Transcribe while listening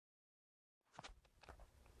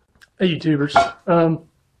Hey, YouTubers.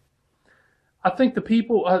 I think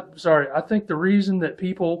I think the reason that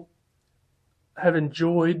people have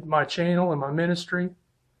enjoyed my channel and my ministry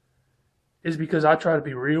is because I try to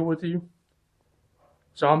be real with you.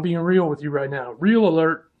 So I'm being real with you right now. Real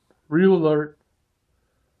alert, real alert.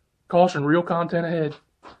 Caution, real content ahead.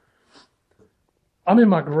 I'm in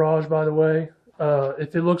my garage, by the way.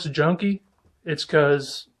 If it looks junky, it's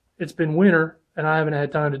because it's been winter and I haven't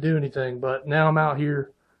had time to do anything. But now I'm out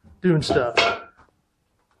here doing stuff.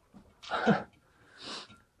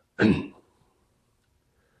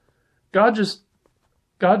 God just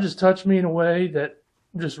touched me in a way that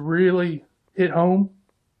just really hit home,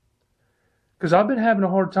 because I've been having a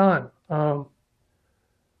hard time.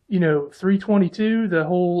 322, the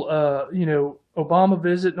whole Obama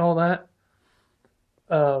visit and all that.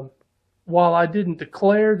 While I didn't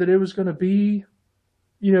declare that it was going to be,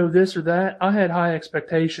 this or that, I had high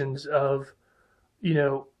expectations of,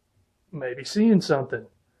 maybe seeing something.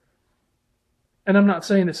 And I'm not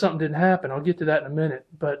saying that something didn't happen. I'll get to that in a minute.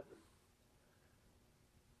 But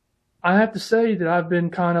I have to say that I've been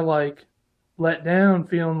kind of like let down,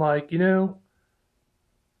 feeling like,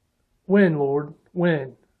 when, Lord,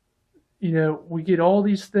 when? We get all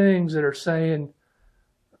these things that are saying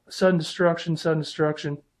sudden destruction, sudden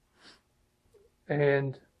destruction.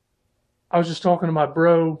 And I was just talking to my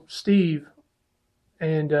bro, Steve,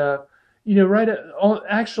 and,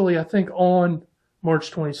 actually, I think on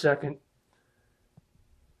March 22nd,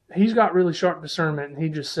 he's got really sharp discernment, and he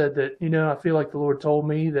just said that, I feel like the Lord told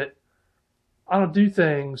me that I don't do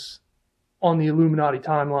things on the Illuminati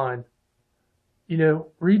timeline.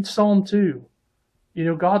 Read Psalm 2.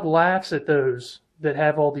 God laughs at those that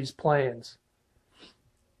have all these plans.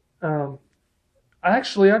 I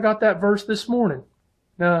got that verse this morning.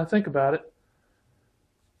 Now that I think about it.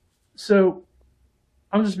 So,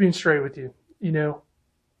 I'm just being straight with you.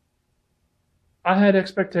 I had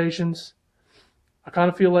expectations. I kind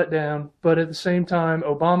of feel let down, but at the same time,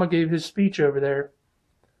 Obama gave his speech over there.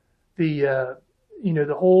 The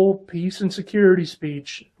whole peace and security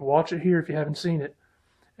speech. Watch it here if you haven't seen it.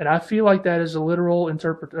 And I feel like that is a literal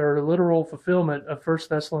literal fulfillment of 1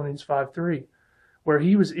 Thessalonians 5:3, where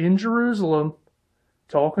he was in Jerusalem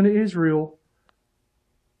talking to Israel,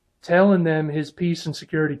 telling them his peace and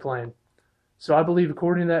security plan. So I believe,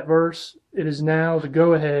 according to that verse, it is now the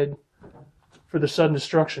go-ahead for the sudden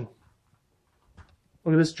destruction.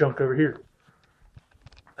 Look at this junk over here.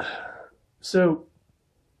 So,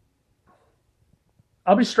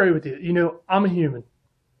 I'll be straight with you. I'm a human.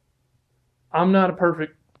 I'm not a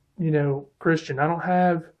perfect, Christian. I don't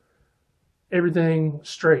have everything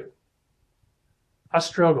straight. I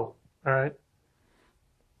struggle, all right?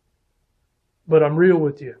 But I'm real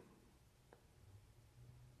with you.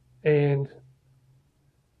 And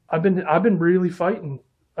I've been really fighting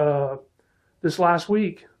this last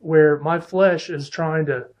week, where my flesh is trying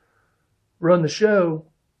to run the show,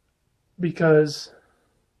 because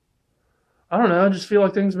I don't know, I just feel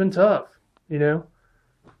like things have been tough,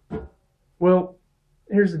 Well,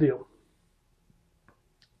 here's the deal.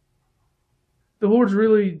 The Lord's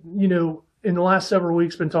really, in the last several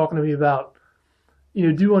weeks been talking to me about,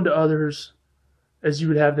 do unto others as you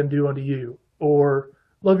would have them do unto you, or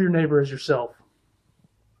love your neighbor as yourself.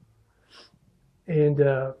 And,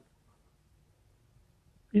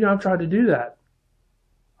 I've tried to do that.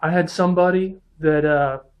 I had somebody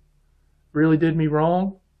that really did me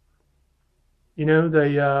wrong.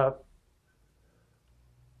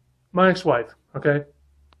 My ex-wife, okay?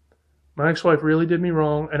 My ex-wife really did me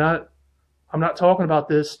wrong, and I'm not talking about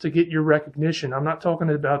this to get your recognition. I'm not talking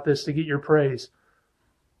about this to get your praise.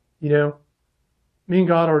 Me and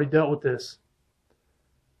God already dealt with this.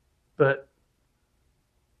 But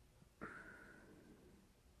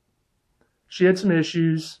she had some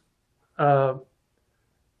issues,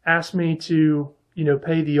 asked me to,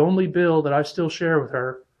 pay the only bill that I still share with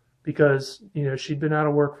her, because, she'd been out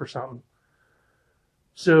of work for something.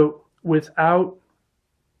 So without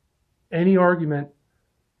any argument,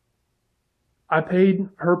 I paid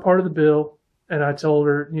her part of the bill, and I told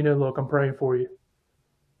her, look, I'm praying for you.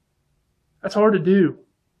 That's hard to do.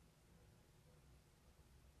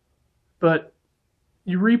 But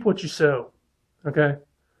you reap what you sow, okay?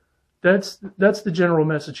 That's the general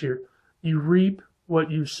message here. You reap what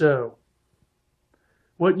you sow.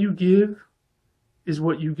 What you give is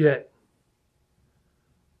what you get.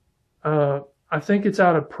 I think it's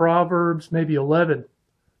out of Proverbs, maybe 11.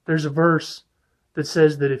 There's a verse that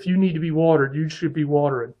says that if you need to be watered, you should be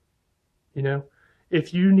watering.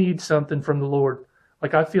 If you need something from the Lord,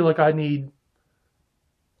 like I feel like I need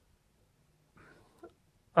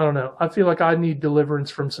I don't know. I feel like I need deliverance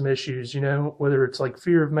from some issues, whether it's like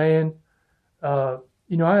fear of man. I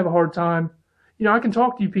have a hard time. I can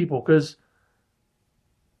talk to you people because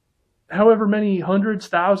however many hundreds,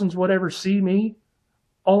 thousands, whatever see me,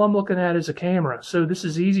 all I'm looking at is a camera. So this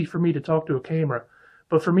is easy for me to talk to a camera.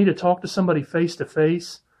 But for me to talk to somebody face to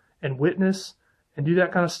face and witness and do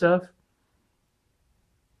that kind of stuff,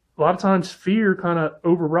 a lot of times fear kind of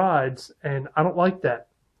overrides, and I don't like that.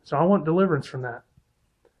 So I want deliverance from that.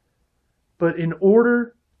 But in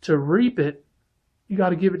order to reap it, you got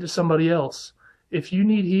to give it to somebody else. If you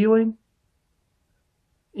need healing,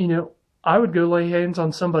 I would go lay hands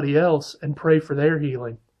on somebody else and pray for their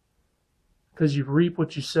healing, because you reap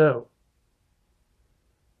what you sow.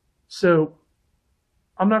 So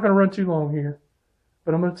I'm not going to run too long here,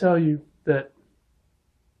 but I'm going to tell you that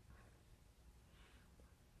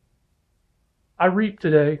I reap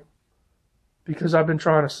today because I've been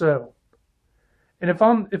trying to sow. And if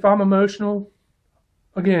I'm emotional,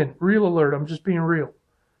 again, real alert, I'm just being real.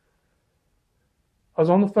 I was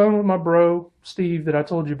on the phone with my bro, Steve, that I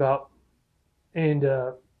told you about. And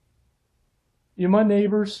my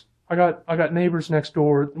neighbors, I got neighbors next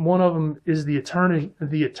door. One of them is the attorney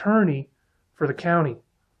for the county.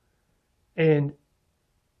 And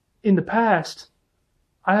in the past,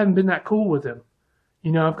 I haven't been that cool with him.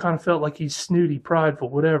 I've kind of felt like he's snooty, prideful,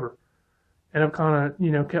 whatever. And I've kind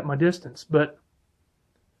of, kept my distance. But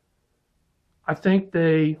I think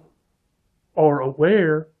they are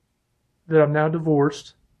aware that I'm now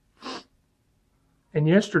divorced. And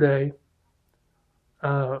yesterday,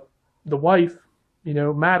 the wife,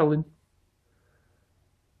 Madeline,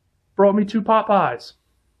 brought me 2 pot pies.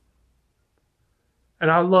 And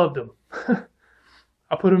I loved them.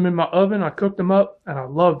 I put them in my oven, I cooked them up, and I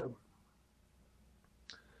loved them.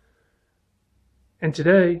 And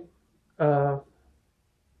today,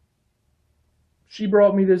 she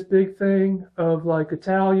brought me this big thing of like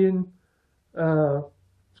Italian,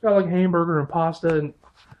 it's got like hamburger and pasta, and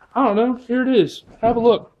I don't know, here it is. Have a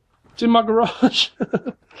look. It's in my garage.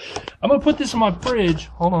 I'm going to put this in my fridge.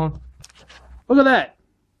 Hold on. Look at that.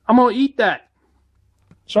 I'm going to eat that.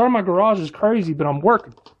 Sorry my garage is crazy, but I'm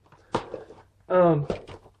working.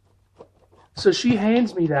 So she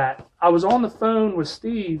hands me that. I was on the phone with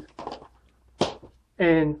Steve,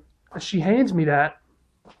 and she hands me that.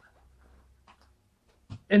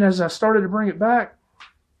 And as I started to bring it back,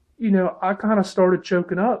 I kind of started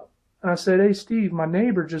choking up. And I said, "Hey, Steve, my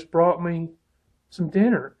neighbor just brought me some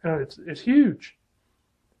dinner. And it's huge."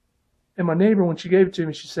 And my neighbor, when she gave it to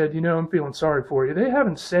me, she said, "I'm feeling sorry for you." They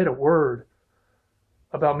haven't said a word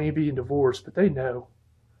about me being divorced, but they know.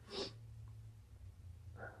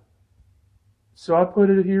 So I put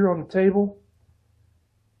it here on the table.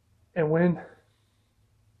 And when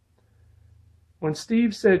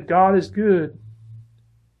Steve said God is good,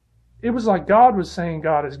 it was like God was saying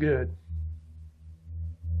God is good.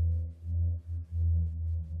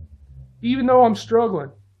 Even though I'm struggling,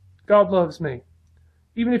 God loves me.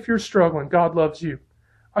 Even if you're struggling, God loves you.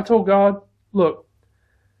 I told God, look,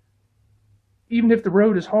 even if the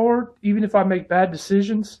road is hard, even if I make bad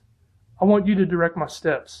decisions, I want you to direct my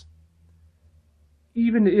steps.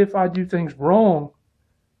 Even if I do things wrong,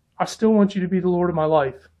 I still want you to be the Lord of my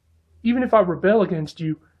life. Even if I rebel against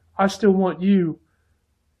you, I still want you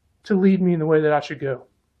to lead me in the way that I should go.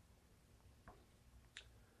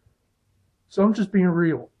 So I'm just being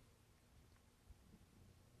real.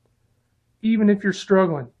 Even if you're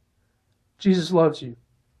struggling, Jesus loves you.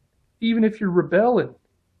 Even if you're rebelling,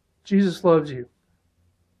 Jesus loves you.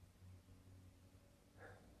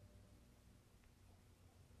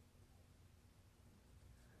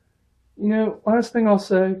 Last thing I'll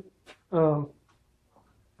say, and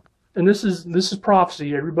this is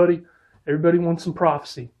prophecy. Everybody wants some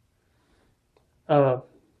prophecy.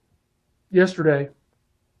 Yesterday,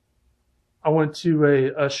 I went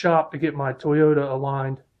to a shop to get my Toyota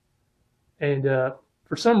aligned, and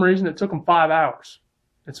for some reason it took them 5 hours.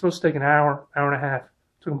 It's supposed to take an hour, hour and a half.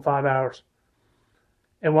 It took them 5 hours.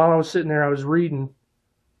 And while I was sitting there, I was reading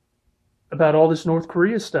about all this North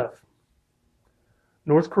Korea stuff.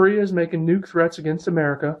 North Korea is making nuke threats against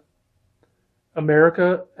America.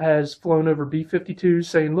 America has flown over B-52s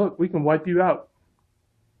saying, look, we can wipe you out.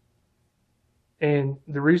 And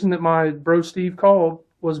the reason that my bro Steve called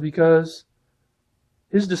was because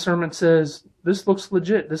his discernment says, this looks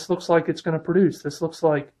legit. This looks like it's going to produce. This looks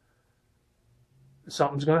like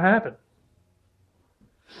something's going to happen.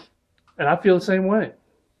 And I feel the same way.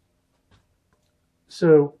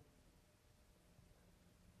 So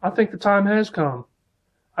I think the time has come.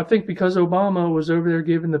 I think because Obama was over there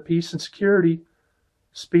giving the peace and security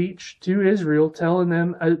speech to Israel, telling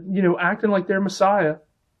them, acting like they're Messiah,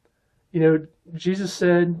 You know, Jesus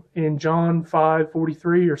said in John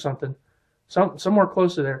 5:43 or something, somewhere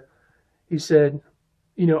close to there, he said,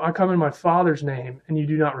 you know, I come in my Father's name and you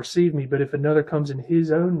do not receive me, but if another comes in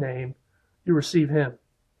his own name, you receive him.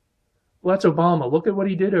 Well, that's Obama. Look at what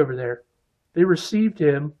he did over there. They received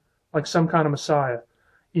him like some kind of Messiah.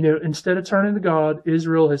 You know, instead of turning to God,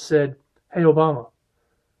 Israel has said, hey, Obama,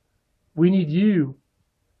 we need you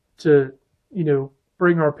to, you know,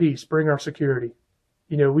 bring our peace, bring our security.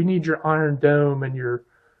 You know, we need your Iron Dome and your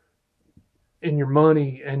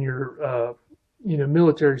money and your you know,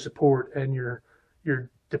 military support and your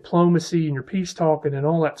diplomacy and your peace talking and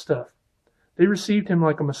all that stuff. They received him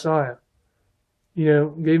like a Messiah. You know,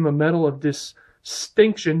 gave him a medal of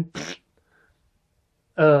distinction.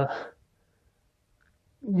 You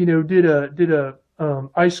know, did a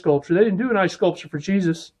ice sculpture. They didn't do an ice sculpture for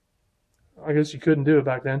Jesus. I guess you couldn't do it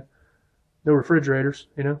back then. No refrigerators,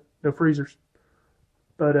 you know, no freezers.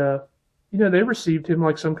 But you know, they received him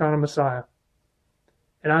like some kind of Messiah.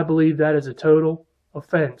 And I believe that is a total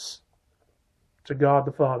offense to God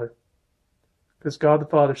the Father. Because God the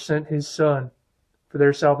Father sent his Son for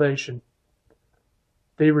their salvation.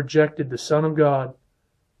 They rejected the Son of God,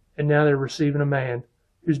 and now they're receiving a man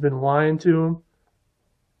who's been lying to them,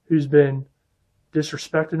 who's been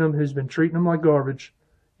disrespecting them, who's been treating them like garbage,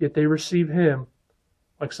 yet they receive him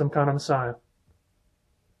like some kind of Messiah.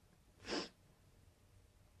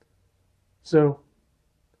 So,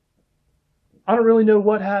 I don't really know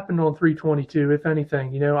what happened on 322, if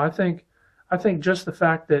anything. You know, I think just the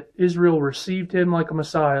fact that Israel received him like a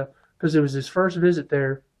Messiah, because it was his first visit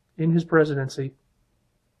there in his presidency,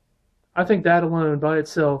 I think that alone by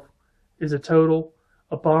itself is a total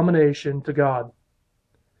abomination to God.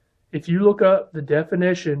 If you look up the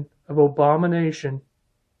definition of abomination,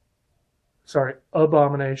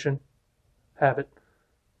 have it.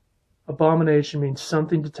 Abomination means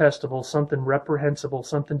something detestable, something reprehensible,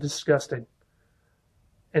 something disgusting.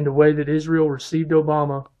 And the way that Israel received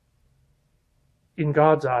Obama, in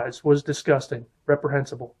God's eyes, was disgusting,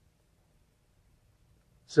 reprehensible.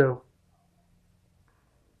 So,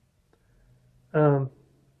 I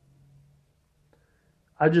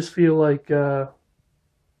just feel like I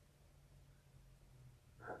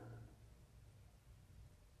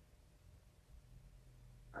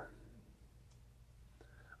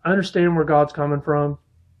understand where God's coming from,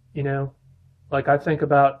 you know. Like I think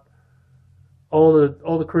about all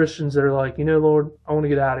the Christians that are like, you know, Lord, I want to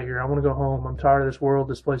get out of here. I want to go home. I'm tired of this world.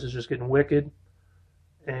 This place is just getting wicked,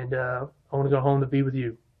 and I want to go home to be with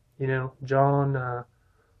you. You know, John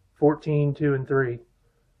 14:2-3.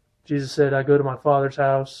 Jesus said, I go to my Father's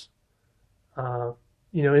house.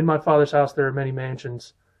 You know, in my Father's house there are many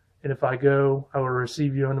mansions, and if I go, I will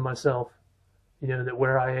receive you unto myself. You know, that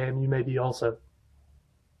where I am, you may be also.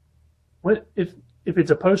 If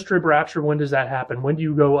it's a post-trib rapture, when does that happen? When do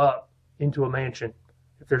you go up into a mansion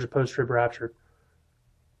if there's a post-trib rapture?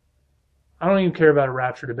 I don't even care about a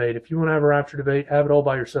rapture debate. If you want to have a rapture debate, have it all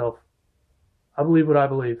by yourself. I believe what I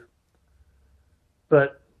believe.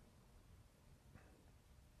 But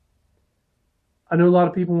I know a lot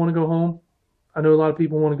of people want to go home. I know a lot of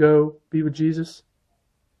people want to go be with Jesus.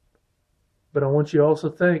 But I want you to also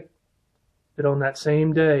think that on that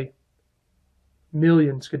same day,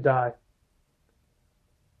 millions could die.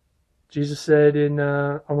 Jesus said in,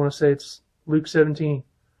 I want to say it's Luke 17,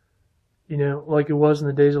 you know, like it was in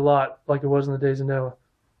the days of Lot, like it was in the days of Noah.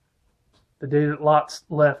 The day that Lot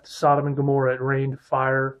left Sodom and Gomorrah, it rained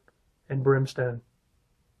fire and brimstone.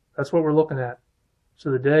 That's what we're looking at.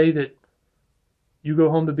 So the day that you go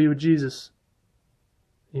home to be with Jesus,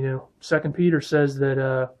 you know, 2 Peter says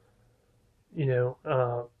that, you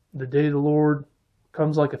know, the day of the Lord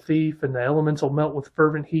comes like a thief and the elements will melt with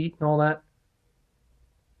fervent heat and all that.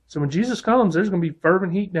 So when Jesus comes, there's going to be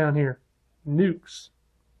fervent heat down here. Nukes.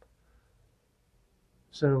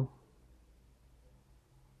 So,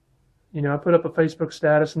 you know, I put up a Facebook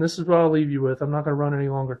status, and this is what I'll leave you with. I'm not going to run any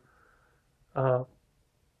longer.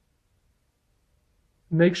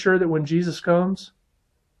 Make sure that when Jesus comes,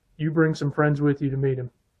 you bring some friends with you to meet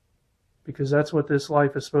him. Because that's what this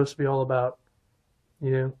life is supposed to be all about.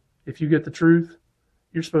 You know, if you get the truth,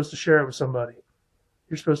 you're supposed to share it with somebody.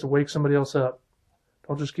 You're supposed to wake somebody else up.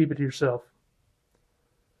 Don't just keep it to yourself.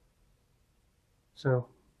 So,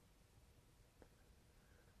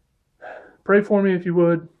 pray for me if you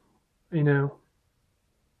would. You know,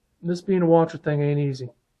 this being a watcher thing ain't easy.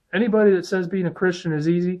 Anybody that says being a Christian is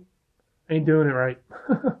easy ain't doing it right.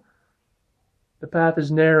 The path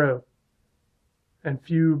is narrow, and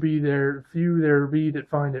few there be that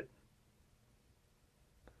find it.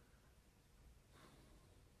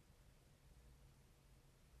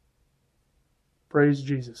 Praise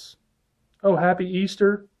Jesus. oh, happy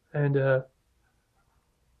Easter and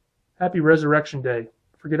happy Resurrection Day.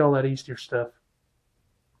 Forget all that Easter stuff.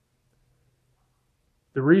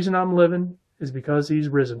 The reason I'm living is because he's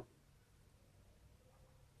risen.